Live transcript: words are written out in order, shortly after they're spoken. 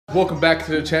Welcome back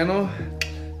to the channel.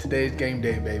 Today's game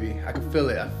day, baby. I can feel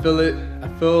it. I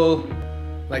feel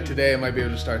like today I might be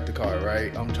able to start the car,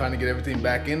 right? I'm trying to get everything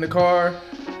back in the car,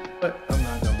 but I'm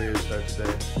not gonna be able to start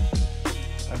today.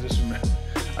 I just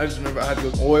remember I had to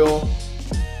go oil.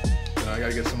 I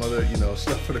gotta get some other,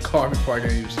 stuff for the car before I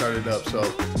can even start it up. So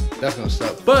that's gonna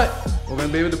suck. But we're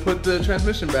gonna be able to put the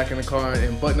transmission back in the car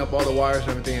and button up all the wires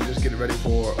and everything and just get it ready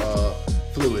for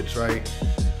fluids, right?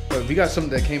 But we got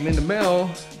something that came in the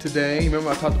mail today. Remember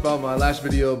I talked about my last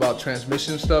video about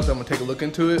transmission stuff? I'm gonna take a look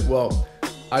into it. Well,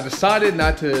 I decided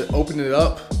not to open it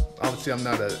up. Obviously, I'm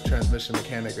not a transmission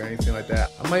mechanic or anything like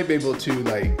that. I might be able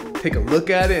to take a look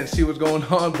at it and see what's going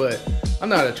on, but I'm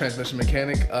not a transmission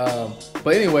mechanic.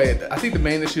 But anyway, I think the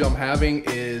main issue I'm having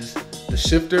is the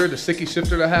shifter, the Sikky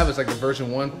shifter that I have is like the version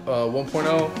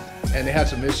 1.0, and they had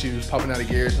some issues popping out of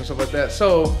gears and stuff like that.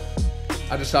 So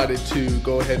I decided to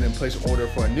go ahead and place an order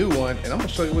for a new one, and I'm gonna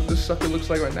show you what this sucker looks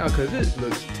like right now because it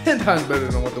looks 10 times better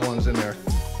than what the one's in there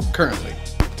currently.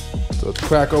 So let's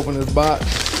crack open this box.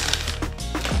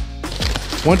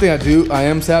 One thing I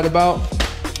am sad about,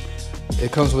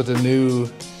 it comes with a new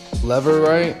lever,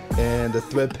 right? And the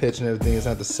thread pitch and everything is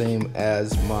not the same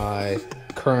as my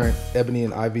current ebony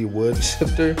and ivy wood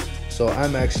shifter. So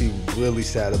I'm actually really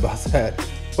sad about that.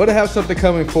 But I have something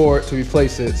coming for it to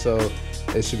replace it, so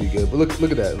it should be good. But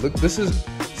look at that. Look, this is,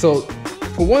 so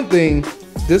for one thing,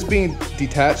 this being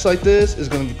detached like this is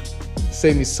gonna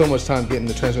save me so much time getting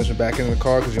the transmission back in the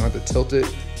car because you don't have to tilt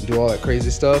it and do all that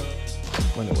crazy stuff.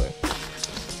 Anyway,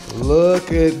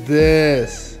 look at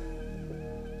this.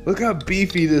 Look how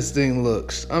beefy this thing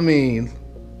looks. I mean,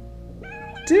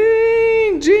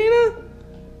 dang, Gina.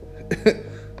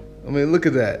 I mean, look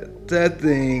at that. That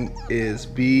thing is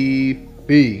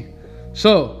beefy.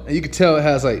 So, and you can tell it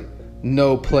has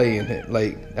no play in it,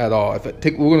 at all.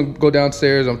 We're gonna go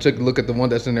downstairs. I'm taking a look at the one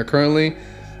that's in there currently,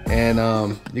 and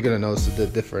you're gonna notice the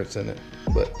difference in it.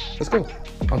 But let's go.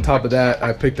 On top of that,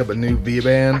 I picked up a new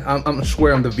V-band. I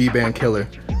swear I'm the V-band killer.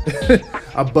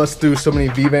 I bust through so many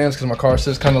V-bands because my car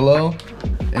sits kind of low,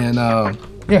 and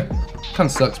yeah, kind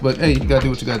of sucks. But hey, you gotta do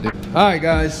what you gotta do. All right,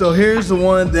 guys. So here's the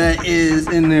one that is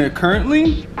in there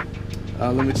currently.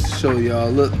 Let me just show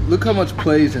y'all. Look how much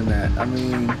plays in that. I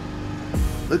mean,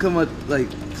 look how much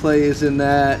play is in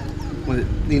that when it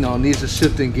needs to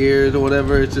shift in gears or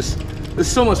whatever. It's just, there's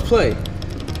so much play.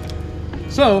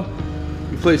 So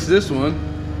replace this one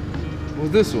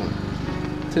with this one,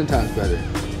 10 times better.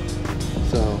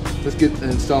 So let's get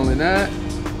installing that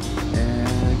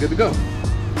and good to go.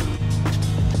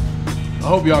 I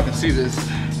hope y'all can see this.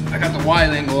 I got the wide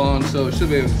angle on, so I should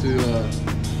be able to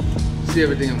see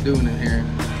everything I'm doing in here.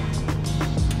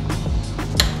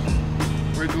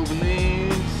 Break open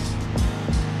these.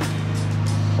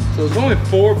 So there's only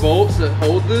 4 bolts that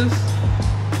hold this.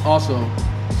 Also,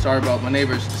 sorry about my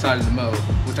neighbors decided to mow,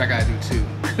 which I gotta do too.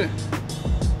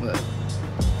 But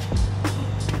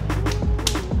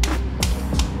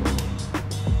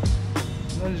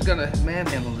I just gotta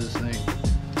manhandle this thing.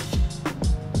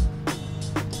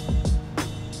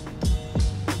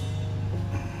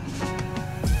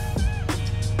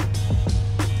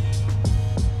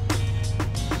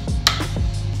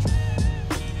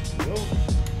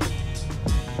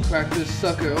 Crack this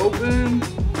sucker open.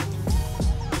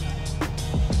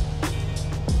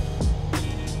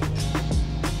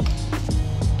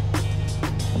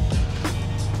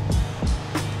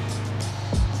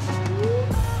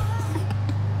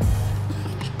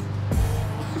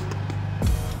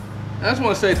 I just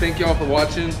want to say thank y'all for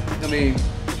watching. I mean,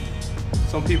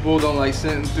 some people don't like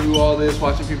sitting through all this,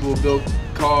 watching people build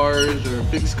cars or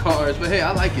fix cars, but hey,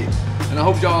 I like it. And I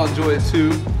hope y'all enjoy it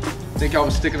too. Thank y'all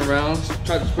for sticking around.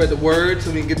 Try to spread the word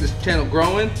so we can get this channel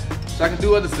growing so I can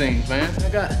do other things, man. I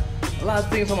got a lot of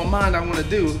things on my mind I want to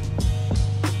do,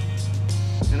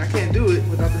 and I can't do it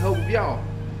without the help of y'all.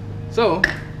 So,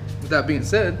 with that being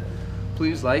said,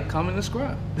 please like, comment, and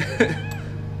subscribe.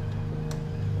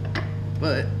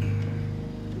 But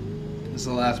this is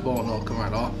the last bolt and it'll come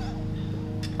right off.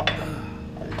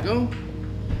 There you go.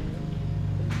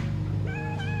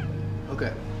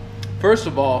 Okay. First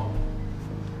of all,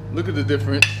 look at the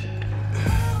difference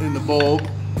in the ball.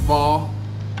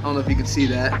 I don't know if you can see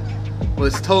that, but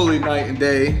it's totally night and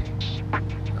day.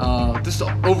 Just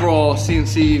overall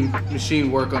CNC machine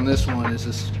work on this one is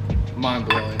just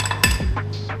mind-blowing.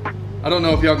 I don't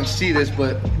know if y'all can see this,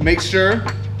 but make sure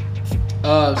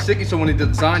Sikky, so when they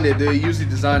designed it, they usually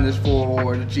design this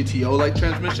for the GTO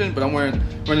transmission, but I'm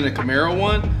running a Camaro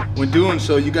one. When doing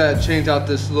so, you gotta change out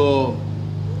this little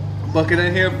bucket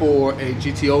in here for a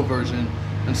GTO version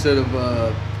instead of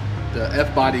the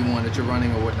F-body one that you're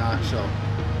running or whatnot. So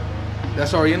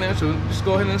that's already in there, so just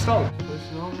go ahead and install it. Push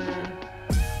it on there.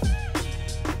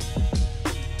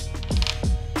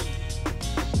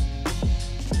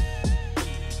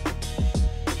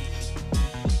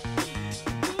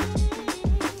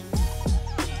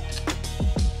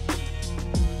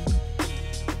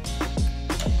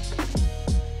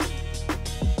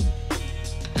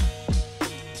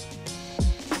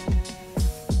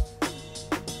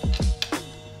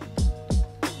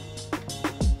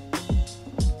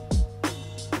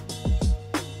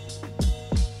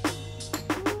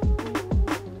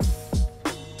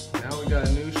 Got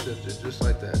a new shifter just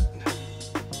like that.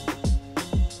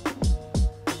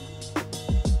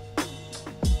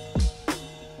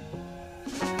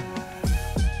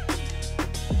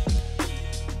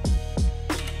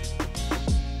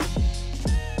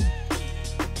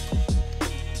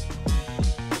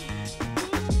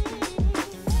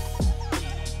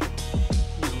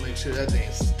 Make sure that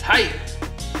thing's tight.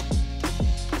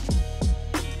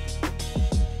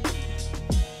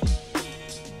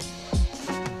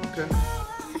 Okay,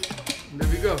 there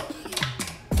we go.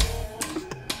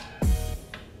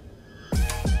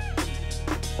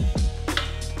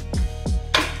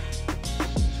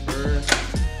 First,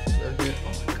 second,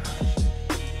 oh my gosh.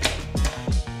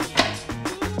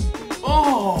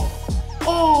 Oh,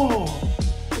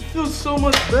 it feels so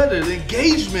much better. The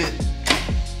engagement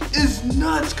is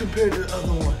nuts compared to the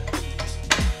other one.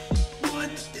 What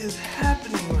is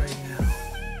happening right now?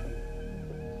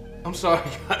 I'm sorry,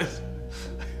 guys.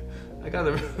 I got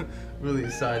really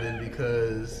excited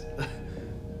because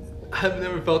I've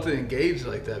never felt it engaged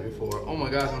like that before. Oh my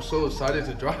gosh, I'm so excited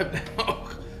to drive now.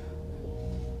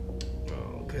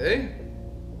 Okay.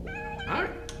 All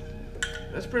right.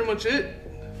 That's pretty much it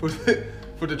for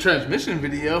the transmission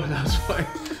video. That's why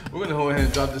we're gonna go ahead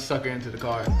and drop this sucker into the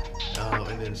car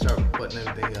and then start putting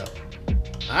everything up.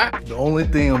 All right. The only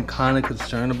thing I'm kind of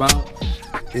concerned about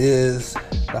is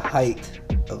the height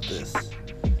of this.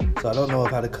 So I don't know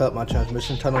if I had to cut my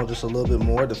transmission tunnel just a little bit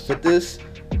more to fit this.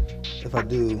 If I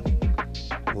do,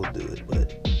 we'll do it.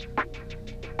 But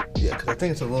yeah, because I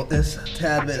think it's a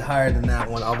tad bit higher than that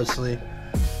one, obviously.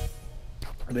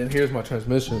 And then here's my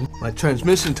transmission. My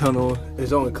transmission tunnel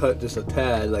is only cut just a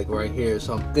tad, like right here.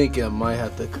 So I'm thinking I might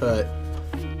have to cut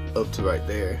up to right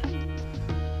there.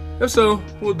 If so,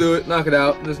 we'll do it, knock it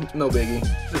out. There's no biggie,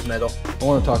 it's just metal. I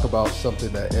want to talk about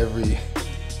something that every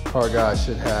car guy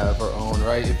should have or own,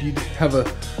 right? If you have a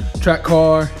track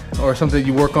car or something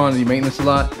you work on and you maintenance a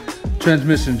lot,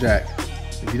 transmission jack.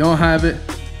 If you don't have it,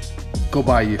 go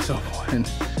buy yourself one.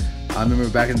 I remember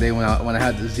back in the day when I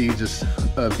had the Z just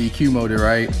VQ motor,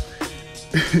 right?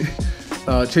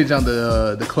 Change out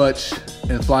the clutch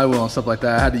and flywheel and stuff like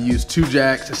that. I had to use 2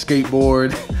 jacks, a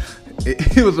skateboard.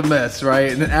 It was a mess,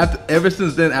 right? And then ever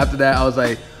since then, after that, I was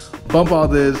like, bump all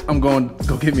this, I'm going to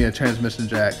go get me a transmission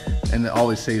jack, and it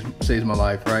always saves my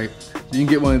life, right? You can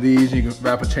get one of these, you can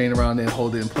wrap a chain around it and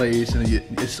hold it in place, and you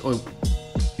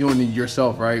don't need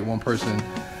yourself, right? One person,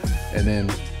 and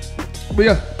then, but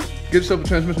yeah, get yourself a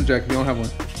transmission jack if you don't have one.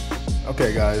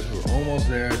 Okay guys, we're almost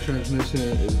there. Transmission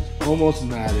is almost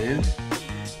matted,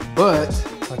 but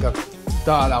like I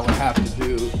thought I would have to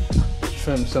do,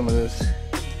 trim some of this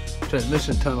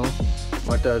transmission tunnel.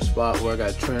 Right there, spot where I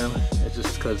got trim. It's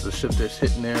just because the shifter's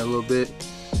hitting there a little bit,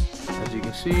 as you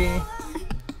can see.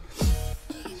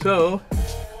 So,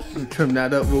 I'm gonna trim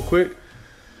that up real quick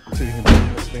so you can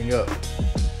trim this thing up.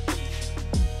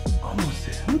 Almost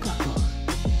there. Look how close.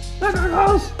 Look how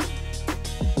close.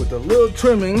 With a little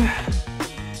trimming. Look at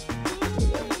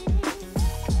that.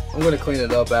 I'm gonna clean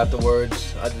it up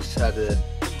afterwards. I just had to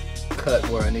cut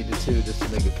where I needed to just to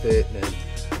make it fit and then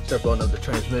start bolting up the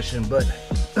transmission. But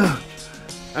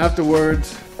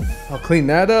afterwards, I'll clean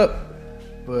that up.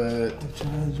 But the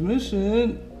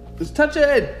transmission is touching.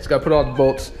 Just gotta put all the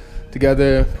bolts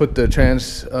together, put the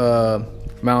trans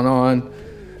mount on,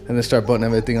 and then start buttoning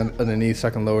everything underneath so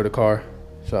I can lower the car.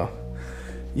 So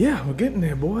yeah, we're getting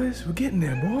there, boys. We're getting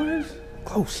there, boys.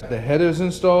 Close. The headers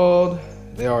installed.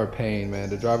 They are a pain, man.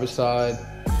 The driver's side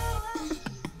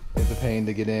is a pain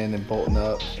to get in and bolting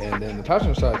up, and then the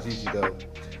passenger side is easy though.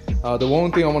 The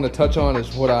one thing I want to touch on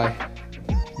is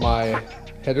my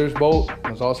headers bolt, my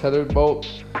exhaust header bolt.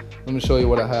 Let me show you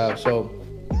what I have. So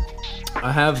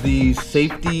I have these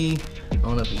safety, I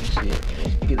don't know if you can see it,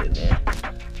 get it there.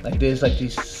 Like there's like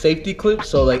these safety clips,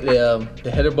 so like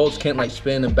the header bolts can't like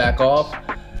spin and back off.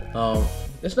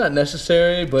 It's not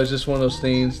necessary, but it's just one of those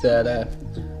things that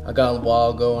I got a while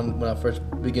ago when I first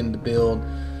began to build,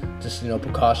 just, you know,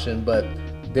 precaution. But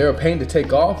they're a pain to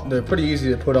take off. They're pretty easy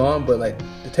to put on, but like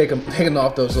taking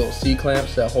off those little C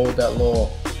clamps that hold that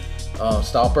little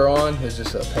stopper on is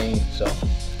just a pain. So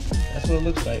That's what it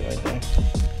looks like right there.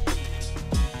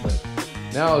 But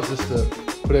now it's just to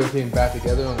put everything back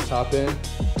together on the top end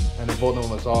and then bolt them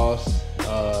with exhaust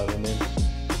and then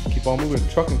keep on moving,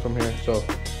 trucking from here. So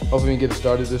hopefully we can get it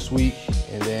started this week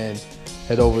and then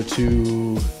head over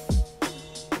to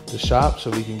the shop so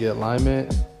we can get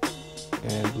alignment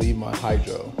and bleed my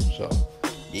hydro. So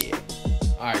yeah.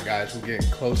 All right guys, we're getting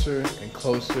closer and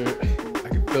closer. I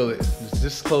can feel it. It's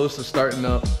this close to starting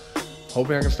up.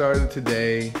 Hoping I can start it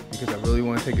today because I really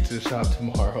want to take it to the shop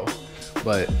tomorrow.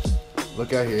 But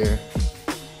look out here.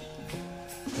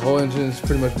 The whole engine is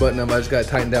pretty much buttoned up. I just got to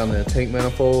tighten down the tank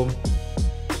manifold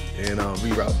and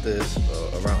reroute this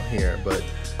around here. But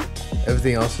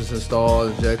everything else is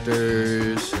installed,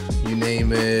 injectors, you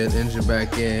name it, engine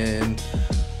back in.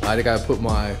 I gotta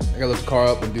lift the car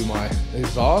up and do my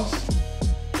exhaust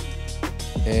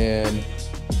and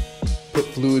put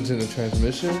fluids in the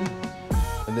transmission,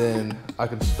 and then I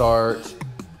can start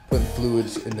putting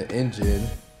fluids in the engine,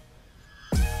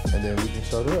 and then we can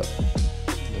start it up.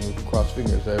 And we can cross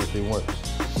fingers that everything works.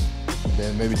 And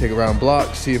then maybe take a round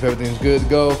block, see if everything's good to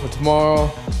go for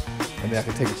tomorrow, and then I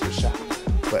can take it to the shop.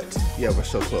 But yeah, we're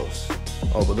so close.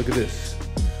 Oh, but look at this.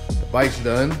 The bike's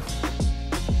done.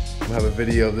 I'm gonna have a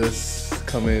video of this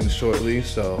coming shortly,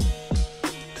 so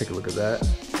take a look at that.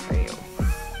 Damn.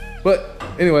 But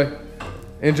anyway,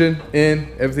 engine in,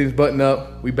 everything's buttoned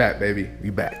up. We back, baby. We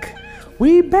back.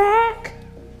 We back.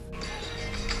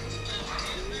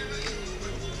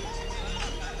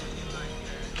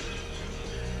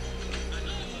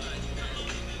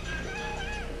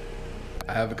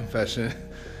 I have a confession.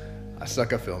 I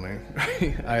suck at filming.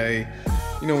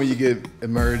 You know when you get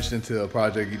immersed into a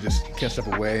project, you just can't step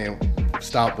away and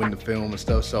stop when to film and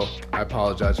stuff, so I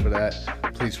apologize for that.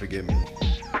 Please forgive me.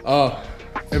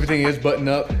 Everything is buttoned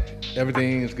up.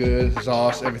 Everything is good,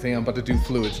 exhaust, everything. I'm about to do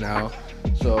fluids now.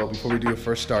 So before we do the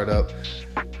first startup,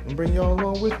 I'm gonna bring y'all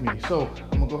along with me. So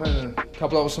I'm gonna go ahead and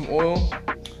top it off with some oil.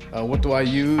 What do I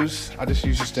use? I just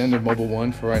use your standard Mobile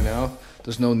 1 for right now.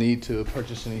 There's no need to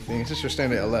purchase anything. It's just your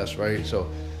standard LS, right? So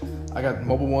I got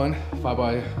Mobile 1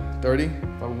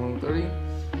 5x30,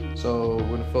 5x130. So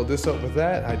we're gonna fill this up with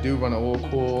that. I do run an oil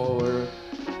cooler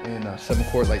and a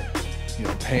 7-quart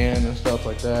pan and stuff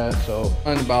like that. So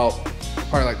I'm about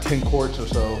probably like 10 quarts or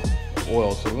so of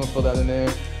oil. So we're gonna fill that in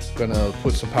there. Gonna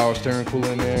put some power steering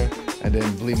cooler in there and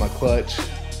then bleed my clutch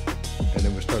and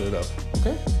then we'll start it up.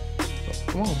 Okay?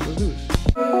 So come on, let's do this.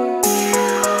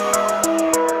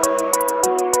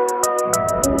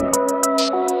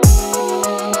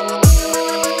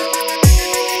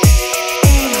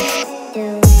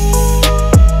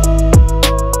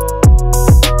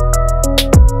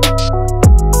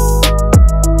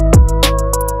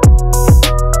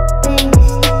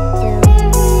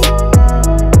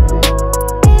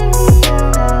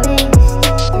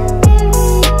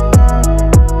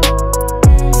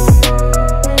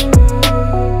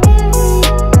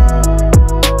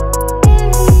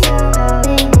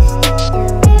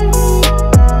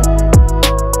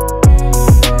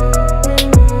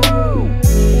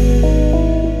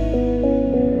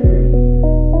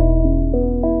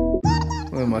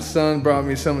 My son brought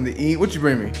me something to eat. What you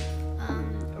bring me?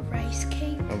 A rice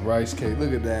cake. A rice cake.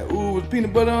 Look at that. Ooh, with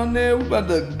peanut butter on there. We're about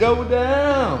to go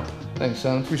down. Thanks,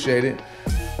 son. Appreciate it.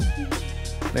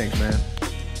 Thanks, man.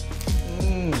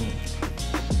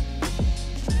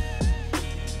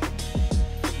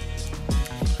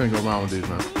 Couldn't go wrong with these,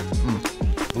 man.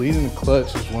 Bleeding the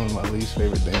clutch is one of my least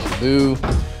favorite things to do.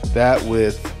 That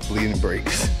with bleeding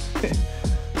brakes.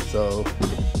 So,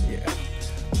 yeah.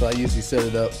 So I usually set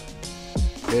it up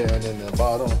there and then the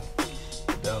bottom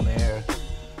down there.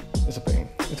 It's a pain.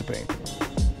 It's a pain.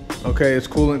 Okay, it's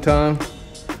coolant time,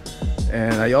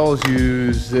 and I always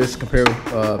use this paired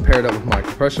up with my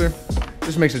compressor.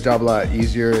 This makes the job a lot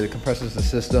easier. It compresses the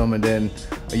system, and then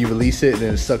you release it, and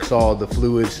then it sucks all the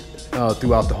fluids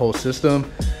throughout the whole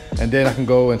system. And then I can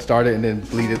go and start it, and then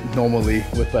bleed it normally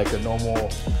with like a normal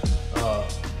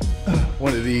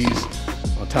one of these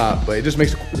on top. But it just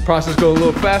makes the process go a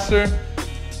little faster.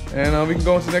 And we can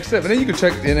go into the next step. And then you can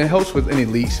check, and it helps with any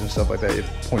leaks and stuff like that. It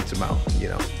points them out, you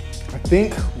know. I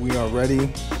think we are ready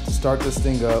to start this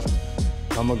thing up.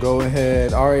 I'm gonna go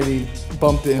ahead, I already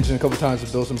bumped the engine a couple times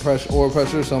to build some oil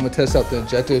pressure, so I'm gonna test out the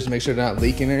injectors to make sure they're not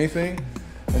leaking anything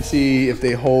and see if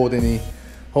they holds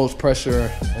pressure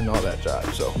and all that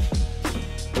jive. So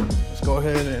let's go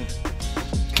ahead and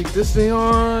kick this thing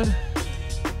on.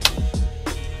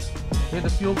 Get the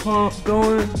fuel pump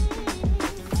going.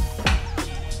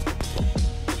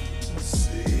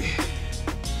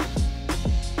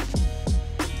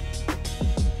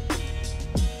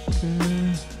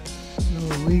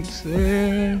 No leaks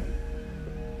there.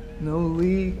 No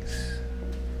leaks.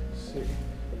 Let's see.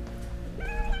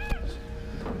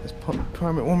 Let's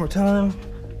prime it one more time.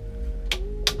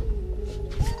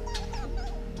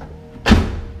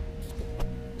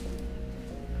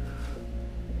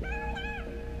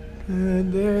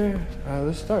 And there. All right,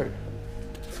 let's start.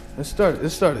 Let's start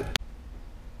it.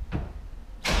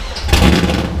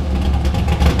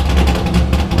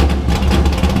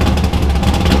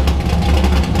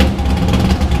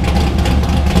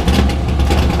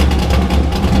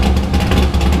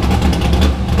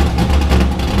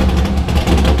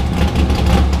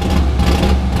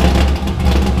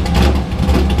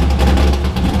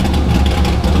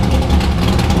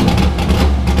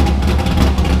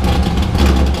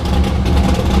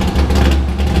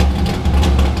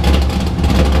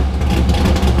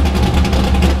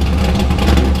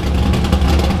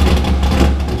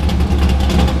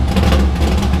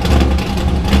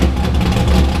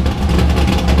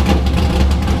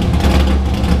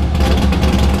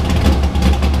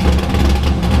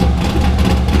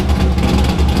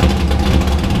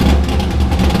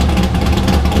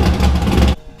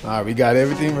 Alright, we got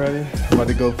everything ready. I'm about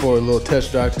to go for a little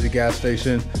test drive to the gas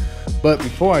station. But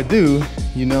before I do,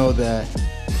 you know that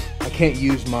I can't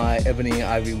use my ebony and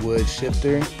ivy wood shift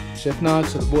nod.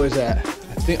 So the boy's at, I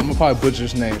think I'm gonna probably butcher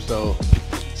his name, so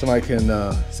somebody can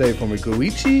say it for me.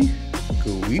 Goichi?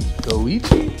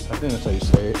 I think that's how you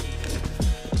say it.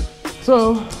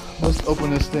 So let's open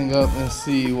this thing up and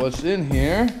see what's in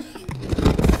here.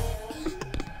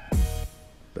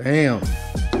 Bam.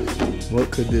 What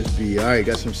could this be? All right,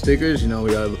 got some stickers. You know,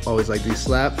 we always like these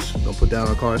slaps. Gonna put down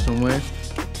our car somewhere.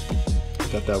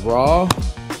 Got that raw.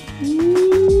 Ooh.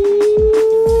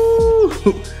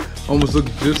 Almost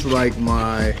looks just like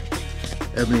my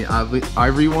ebony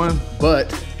ivory one, but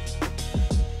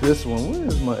this one, where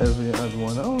is my ebony ivory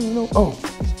one? I don't even know. Oh,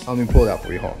 let me pull it out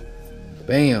for you, huh?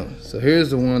 Bam. So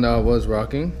here's the one that I was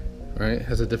rocking, right? It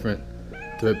has a different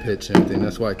thread pitch and everything.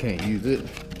 That's why I can't use it.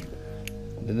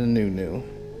 Then the new.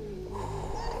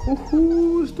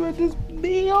 Ooh, let's thread this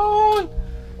bee on.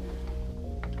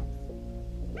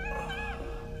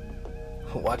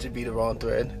 Watch it be the wrong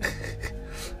thread.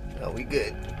 No, we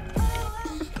good.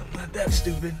 I'm not that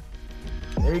stupid.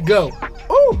 There you go.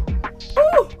 Ooh,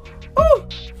 ooh, ooh,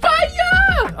 fire!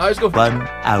 All right, let's go. 1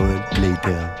 hour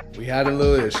later. We had a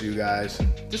little issue, guys.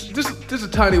 Just a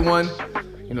tiny one.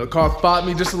 You know, the car fought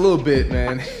me just a little bit,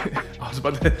 man. I was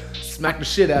about to smack the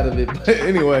shit out of it, but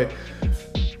anyway.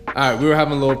 All right, we were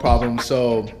having a little problem.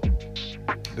 So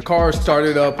the car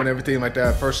started up and everything like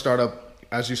that. First startup,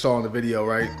 as you saw in the video,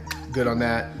 right? Good on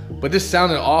that. But this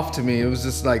sounded off to me. It was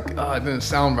just like, it didn't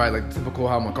sound right, like typical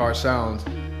how my car sounds.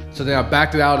 So then I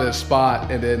backed it out at a spot,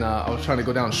 and then I was trying to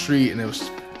go down the street, and it was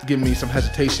giving me some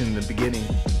hesitation in the beginning.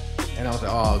 And I was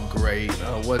like, oh, great.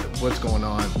 What's going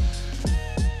on?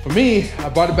 For me, I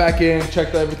brought it back in,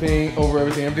 checked everything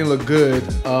looked good.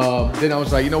 Then I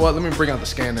was like, you know what? Let me bring out the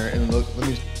scanner and let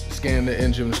me scan the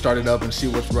engine and start it up and see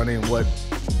what's running and what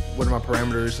are my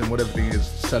parameters and what everything is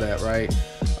set at, right?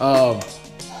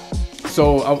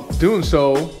 So I'm doing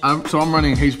so. I'm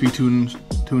running HP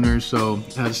tuners, so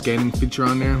it has a scanning feature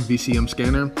on there, VCM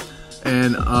scanner,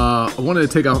 and I wanted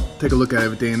to take a look at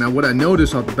everything. Now what I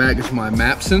noticed off the back is my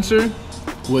map sensor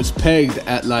was pegged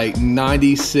at like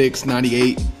 96,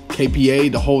 98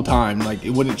 kPa the whole time. Like it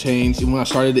wouldn't change. And when I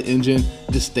started the engine,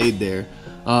 it just stayed there.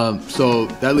 So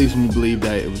that leads me to believe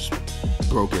that it was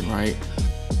broken, right?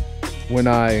 When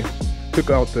I took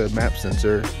out the map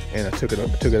sensor and I took it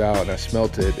out and I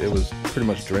smelt it, it was pretty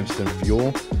much drenched in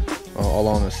fuel all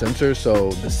on the sensor.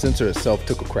 So the sensor itself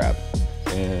took a crap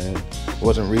and it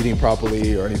wasn't reading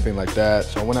properly or anything like that.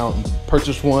 So I went out and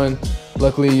purchased one.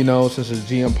 Luckily, you know, since it's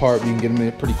a GM part, you can get them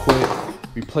in pretty quick.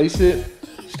 Replace it,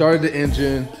 started the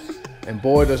engine, and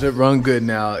boy, does it run good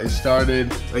now. It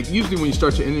started, like usually when you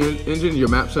start your engine, your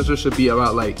map sensor should be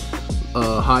about like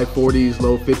high 40s,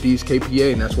 low 50s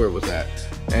kPa, and that's where it was at.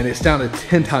 And it sounded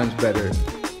 10 times better.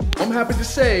 I'm happy to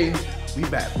say, we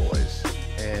bad boys.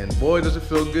 And boy, does it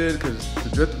feel good, because the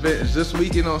drift event is this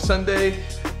weekend on Sunday,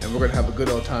 and we're gonna have a good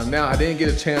old time. Now, I didn't get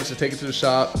a chance to take it to the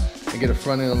shop and get a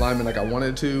front end alignment like I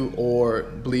wanted to, or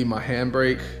bleed my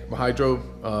handbrake, my hydro,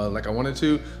 like I wanted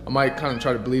to. I might kind of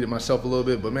try to bleed it myself a little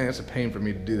bit, but man, it's a pain for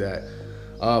me to do that.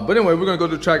 But anyway, we're gonna go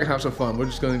to the track and have some fun. We're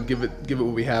just gonna give it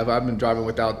what we have. I've been driving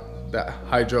without that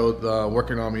hydro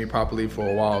working on me properly for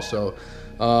a while, so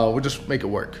we'll just make it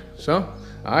work. So,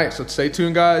 all right, so stay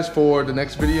tuned, guys, for the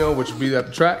next video, which will be at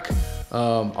the track.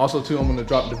 Also, too, I'm gonna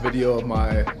drop the video of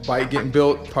my bike getting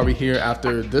built probably here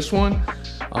after this one.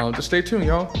 Just stay tuned,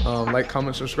 y'all. Like,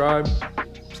 comment, subscribe,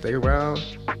 stay around,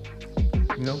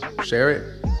 you know, share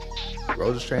it.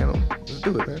 grow this channel. Let's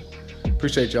do it, man.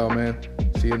 Appreciate y'all, man.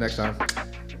 See you next time.